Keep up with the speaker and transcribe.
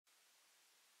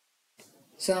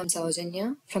So I'm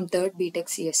Saujanya from 3rd BTech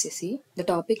CSCC. The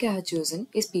topic I have chosen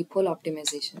is Peephole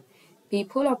Optimization.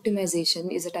 Peephole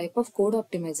Optimization is a type of code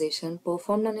optimization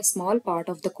performed on a small part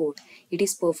of the code. It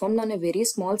is performed on a very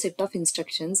small set of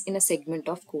instructions in a segment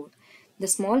of code. The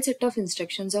small set of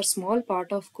instructions or small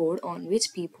part of code on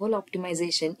which peephole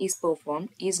optimization is performed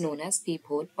is known as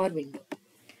peephole or window.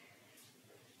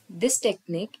 This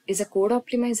technique is a code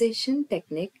optimization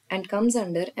technique and comes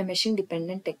under a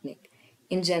machine-dependent technique.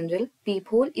 In general,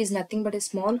 peephole is nothing but a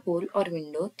small hole or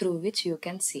window through which you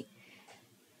can see.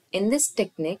 In this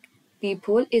technique,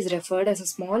 peephole is referred as a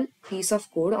small piece of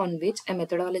code on which a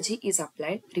methodology is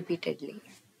applied repeatedly.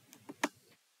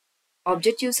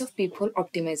 Objectives of peephole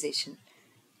optimization: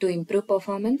 to improve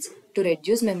performance, to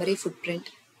reduce memory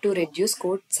footprint, to reduce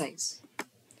code size.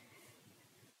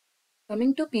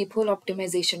 Coming to peephole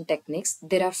optimization techniques,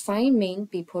 there are 5 main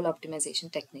peephole optimization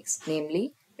techniques,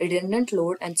 namely redundant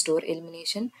load and store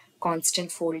elimination,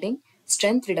 constant folding,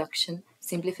 strength reduction,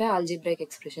 simplify algebraic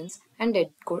expressions, and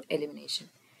dead code elimination.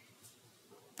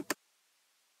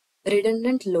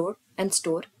 Redundant load and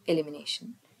store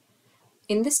elimination.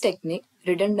 In this technique,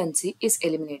 redundancy is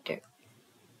eliminated.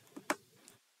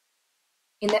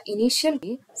 In the initial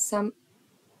key, some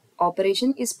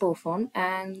operation is performed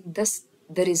and thus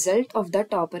the result of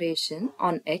that operation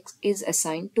on x is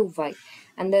assigned to y,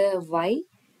 and the y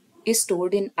is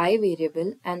stored in I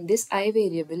variable, and this I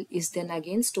variable is then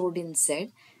again stored in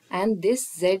z, and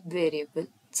this z variable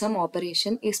some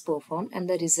operation is performed and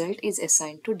the result is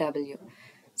assigned to w.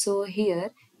 So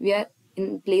here we are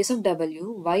in place of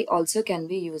w, y also can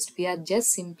be used. We are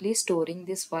just simply storing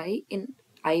this y in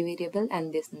I variable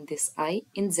and this I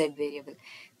in z variable.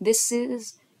 This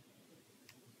is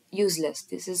useless.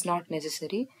 This is not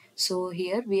necessary. So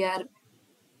here we are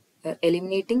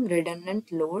eliminating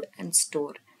redundant load and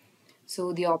store.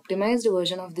 So the optimized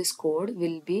version of this code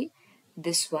will be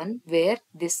this one, where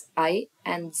this I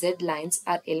and Z lines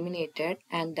are eliminated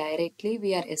and directly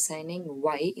we are assigning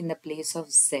Y in the place of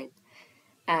Z.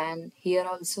 And here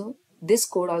also this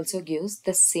code also gives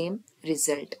the same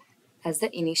result as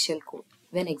the initial code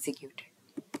when executed.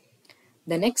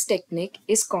 The next technique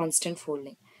is constant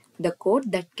folding. The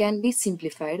code that can be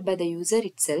simplified by the user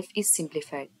itself is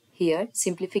simplified. Here,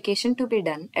 simplification to be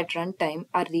done at runtime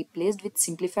are replaced with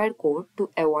simplified code to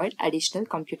avoid additional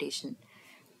computation.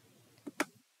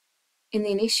 In the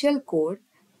initial code,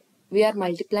 we are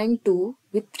multiplying 2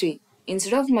 with 3.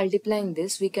 Instead of multiplying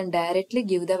this, we can directly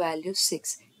give the value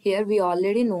 6. Here we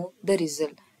already know the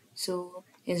result. So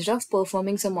instead of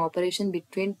performing some operation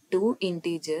between two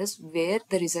integers where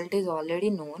the result is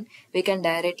already known, we can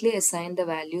directly assign the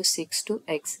value 6 to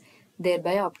x,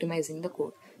 thereby optimizing the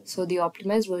code. So the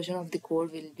optimized version of the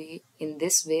code will be in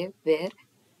this way, where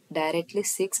directly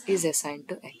 6 is assigned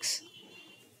to x.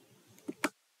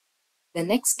 The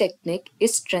next technique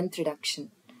is strength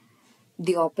reduction.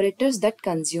 The operators that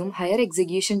consume higher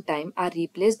execution time are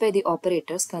replaced by the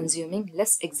operators consuming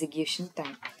less execution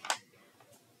time.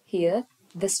 Here,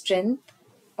 the strength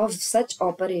of such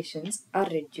operations are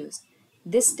reduced.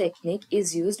 This technique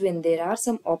is used when there are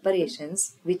some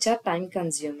operations which are time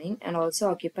consuming and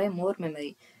also occupy more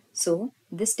memory. So,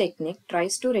 this technique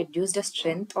tries to reduce the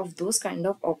strength of those kind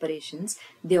of operations,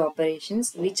 the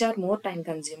operations which are more time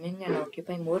consuming and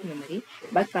occupy more memory,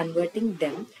 by converting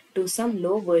them to some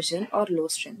low version or low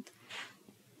strength.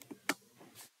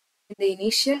 In the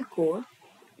initial code,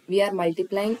 we are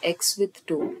multiplying x with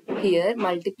 2. Here,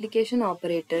 multiplication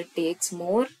operator takes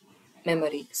more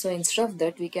memory. So instead of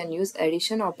that, we can use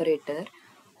addition operator,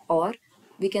 or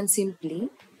we can simply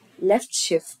left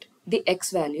shift the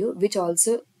x value, which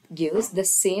also gives the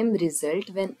same result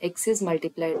when x is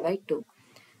multiplied by 2.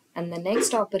 And the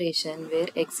next operation where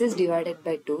x is divided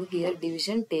by 2, here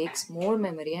division takes more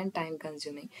memory and time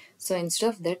consuming. So instead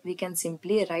of that, we can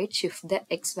simply right shift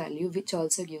the x value, which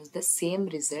also gives the same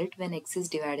result when x is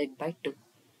divided by 2.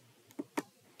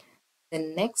 The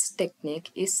next technique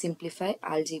is simplify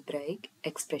algebraic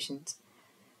expressions.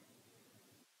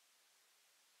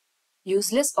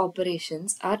 Useless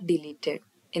operations are deleted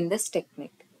in this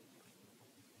technique.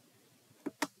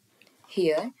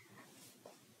 Here,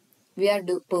 we are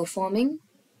performing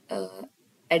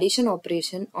addition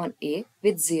operation on A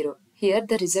with 0. Here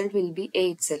the result will be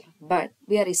A itself, but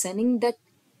we are assigning that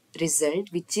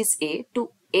result, which is A,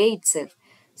 to A itself.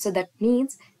 So that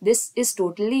means this is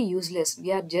totally useless.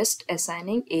 We are just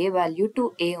assigning A value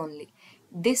to A only.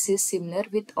 This is similar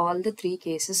with all the 3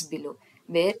 cases below,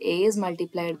 where A is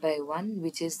multiplied by 1,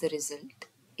 which is the result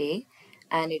A,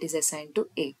 and it is assigned to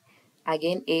A.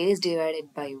 Again, A is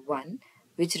divided by 1,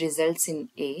 which results in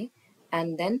A,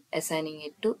 and then assigning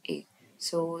it to A.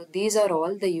 So these are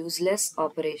all the useless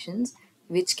operations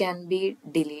which can be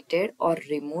deleted or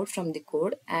removed from the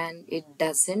code, and it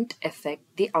doesn't affect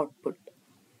the output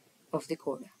of the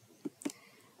code.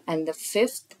 And the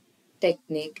fifth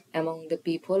technique among the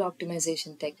Peephole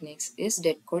optimization techniques is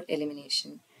dead code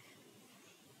elimination.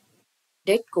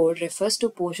 Dead code refers to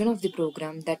portion of the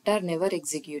program that are never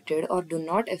executed or do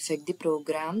not affect the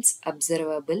program's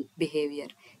observable behavior.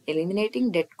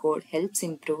 Eliminating dead code helps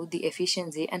improve the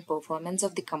efficiency and performance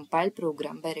of the compiled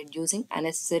program by reducing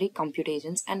unnecessary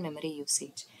computations and memory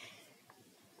usage.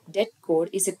 Dead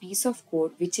code is a piece of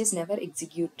code which is never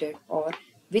executed or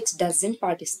which doesn't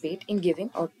participate in giving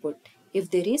output.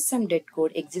 If there is some dead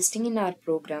code existing in our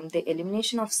program, the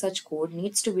elimination of such code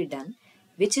needs to be done,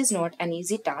 which is not an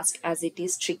easy task as it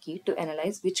is tricky to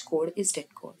analyze which code is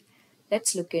dead code.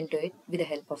 Let's look into it with the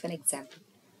help of an example.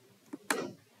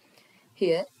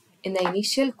 Here, in the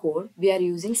initial code, we are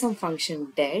using some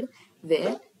function dead,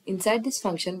 where inside this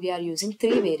function we are using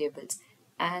three variables,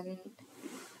 and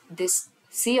this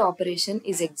C operation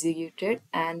is executed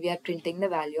and we are printing the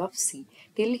value of C.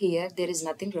 Till here there is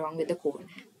nothing wrong with the code.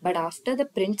 But after the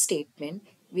print statement,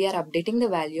 we are updating the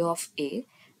value of A,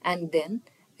 and then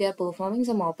we are performing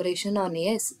some operation on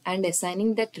A and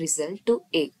assigning that result to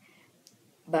A.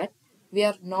 But we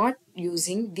are not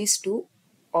using these two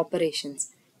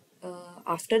operations.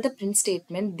 After the print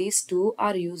statement, these two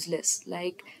are useless.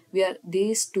 Like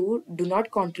these two do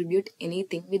not contribute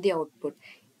anything with the output.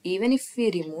 Even if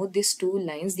we remove these two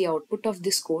lines, the output of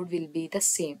this code will be the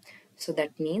same. So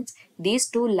that means these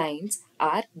two lines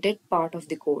are dead part of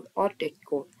the code or dead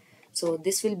code. So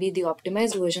this will be the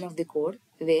optimized version of the code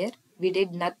where we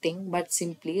did nothing but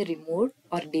simply removed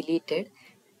or deleted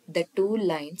the two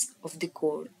lines of the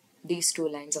code, these two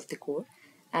lines of the code,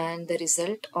 and the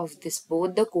result of this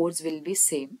both the codes will be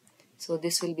same. So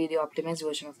this will be the optimized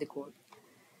version of the code.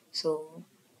 So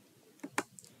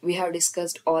we have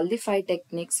discussed all the five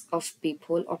techniques of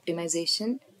peephole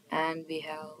optimization, and we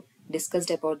have discussed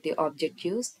about the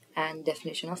objectives and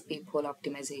definition of peephole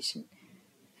optimization,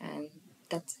 and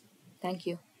that's it. Thank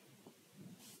you.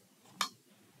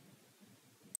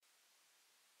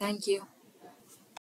 Thank you.